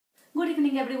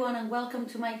evening everyone and welcome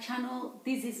to my channel.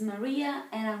 This is Maria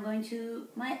and I'm going to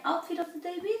my outfit of the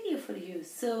day video for you.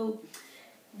 So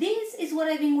this is what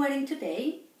I've been wearing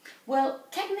today. Well,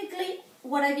 technically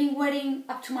what I've been wearing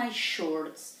up to my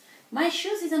shorts. My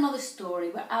shoes is another story,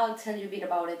 but I'll tell you a bit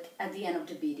about it at the end of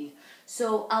the video.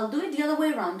 So I'll do it the other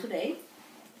way around today.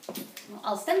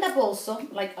 I'll stand up also,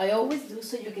 like I always do,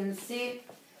 so you can see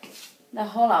the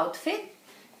whole outfit.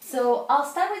 So I'll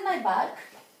start with my bag.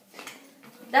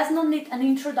 Does not need an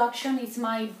introduction. It's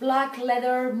my black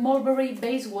leather Mulberry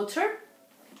base water.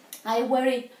 I wear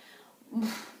it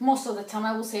most of the time.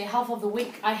 I will say half of the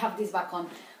week I have this back on.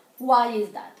 Why is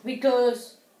that?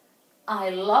 Because I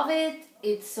love it.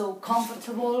 It's so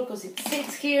comfortable because it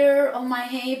sits here on my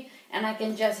hip and I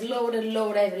can just load and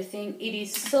load everything. It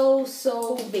is so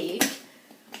big,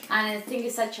 and I think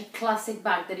it's such a classic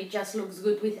bag that it just looks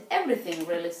good with everything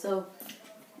really. So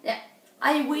yeah,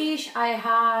 I wish I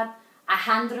had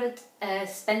 100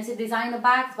 expensive designer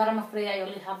bags, but I'm afraid I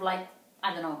only have like,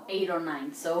 I don't know, 8 or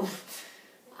 9, so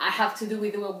I have to do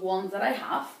with the ones that I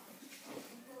have.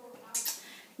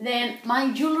 Then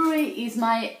my jewelry is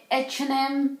my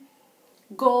H&M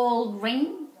gold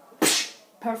ring,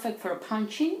 perfect for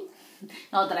punching,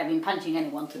 not that I've been punching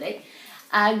anyone today.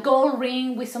 A gold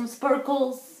ring with some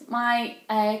sparkles, my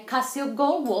Casio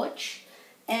gold watch,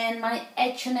 and my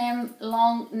H&M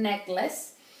long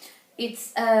necklace.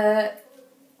 It's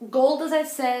gold, as I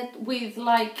said, with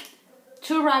like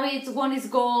 2 rabbits. One is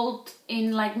gold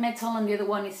in like metal and the other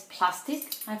one is plastic.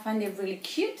 I find it really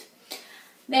cute.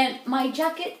 Then my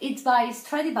jacket, it's by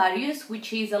Stradivarius,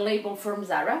 which is a label from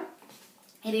Zara.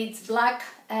 And it's black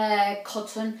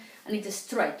cotton and it's a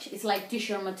stretch. It's like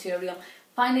t-shirt material.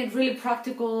 Find it really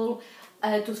practical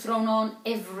to throw on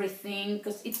everything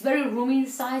because it's very roomy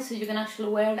inside, so you can actually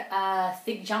wear a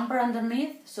thick jumper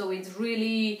underneath. So it's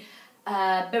really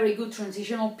very good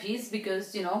transitional piece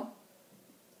because, you know,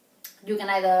 you can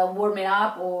either warm it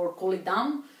up or cool it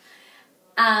down.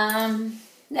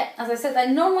 Yeah, as I said, I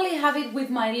normally have it with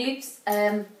my lips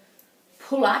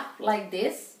pull up like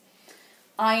this.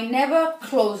 I never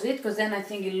close it because then I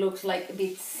think it looks like a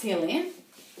bit silly.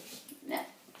 Yeah.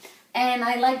 And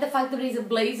I like the fact that it's a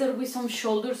blazer with some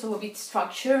shoulders, so a bit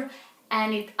structure,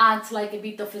 and it adds like a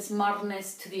bit of a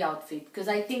smartness to the outfit, because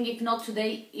I think if not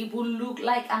today it will look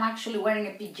like I'm actually wearing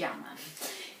a pyjama.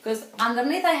 Because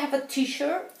underneath I have a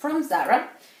t-shirt from Zara.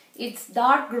 It's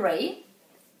dark grey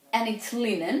and it's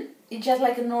linen. It's just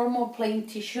like a normal plain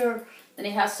t-shirt. Then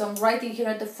it has some writing here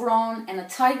at the front and a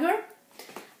tiger.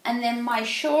 And then my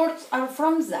shorts are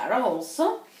from Zara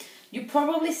also. You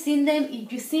probably seen them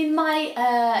if you've seen my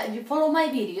if you follow my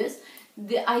videos.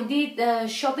 I did a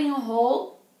shopping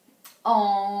haul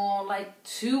like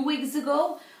 2 weeks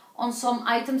ago on some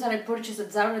items that I purchased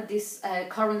at Zara this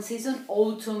current season,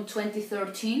 autumn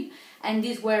 2013, and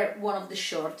these were one of the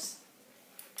shorts.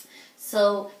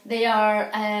 So they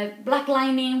are black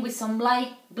lining with some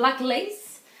light black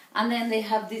lace, and then they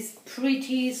have this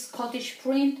pretty Scottish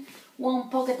print, one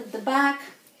pocket at the back,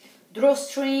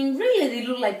 drawstring. Really, they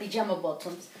look like pyjama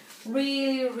bottoms.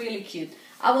 Really cute.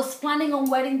 I was planning on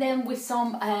wearing them with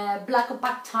some black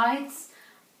opaque tights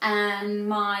and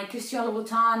my Christian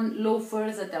Louboutin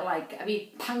loafers that are like a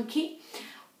bit punky.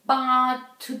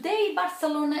 But today,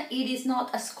 Barcelona, it is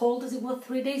not as cold as it was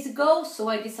 3 days ago, so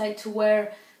I decided to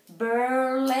wear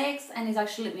bare legs, and it's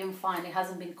actually been fine. It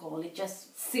hasn't been cold. It's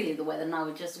just silly the weather now.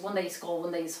 It's just one day is cold,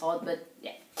 one day is hot, but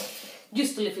yeah.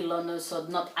 Used to live in London, so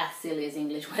not as silly as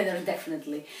English weather,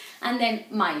 definitely. And then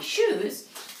my shoes,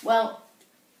 well,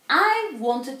 I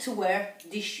wanted to wear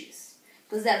these shoes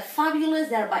because they're fabulous.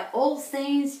 They're by All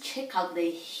Saints. Check out the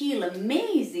heel,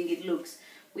 amazing it looks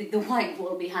with the white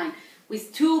wall behind,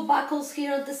 with 2 buckles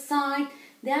here at the side.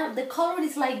 The color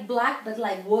is like black but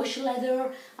like wash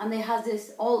leather, and they have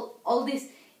this all this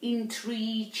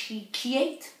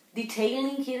intricate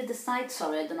detailing here at the side.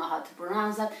 Sorry, I don't know how to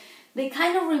pronounce that. They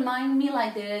kind of remind me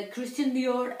like the Christian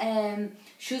Dior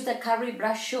shoes that Carrie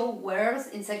Bradshaw wears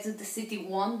in Sex and the City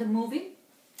 1, the movie.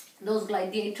 Those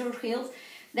gladiator heels,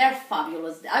 they're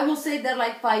fabulous. I will say they're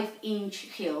like 5-inch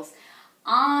heels.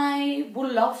 I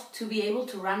would love to be able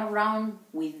to run around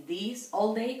with these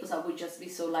all day because I would just be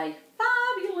so like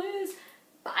fabulous,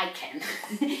 but I can't.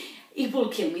 It will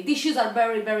kill me. These shoes are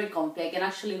very comfy. I can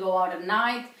actually go out at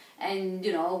night, and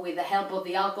you know, with the help of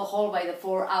the alcohol, by the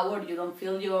 4 hour you don't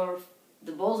feel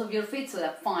the balls of your feet, so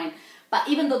that's fine. But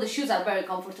even though the shoes are very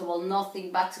comfortable,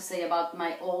 nothing bad to say about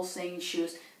my All Saints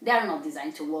shoes. They are not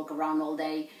designed to walk around all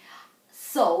day.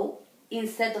 So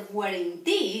instead of wearing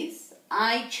these,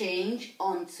 I change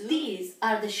onto these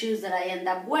are the shoes that I end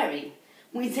up wearing.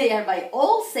 They are by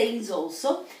All Saints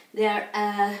also. They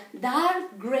are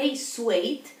dark grey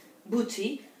suede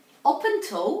bootie, open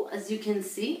toe as you can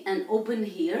see, and open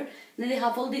here. Then they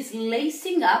have all this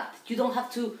lacing up. You don't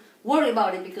have to worry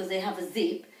about it because they have a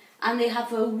zip, and they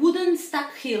have a wooden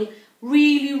stack heel.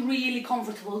 Really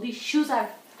comfortable. These shoes are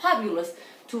fabulous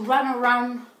to run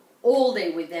around all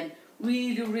day with them.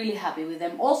 Really happy with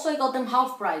them. Also, I got them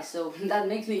half price, so that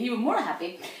makes me even more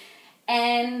happy.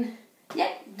 And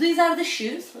yeah, these are the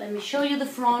shoes. Let me show you the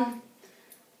front.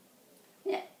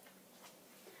 Yeah.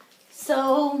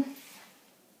 So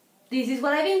this is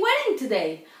what I've been wearing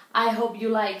today. I hope you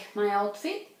like my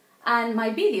outfit and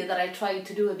my video that I tried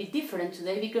to do a bit different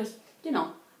today because, you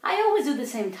know, I always do the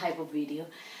same type of video.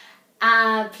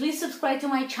 Please subscribe to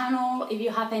my channel. If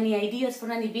you have any ideas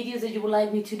for any videos that you would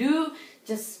like me to do,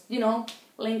 just, you know,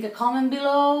 link a comment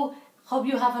below. Hope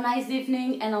you have a nice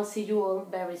evening, and I'll see you all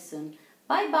very soon.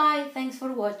 Bye bye. Thanks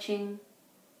for watching.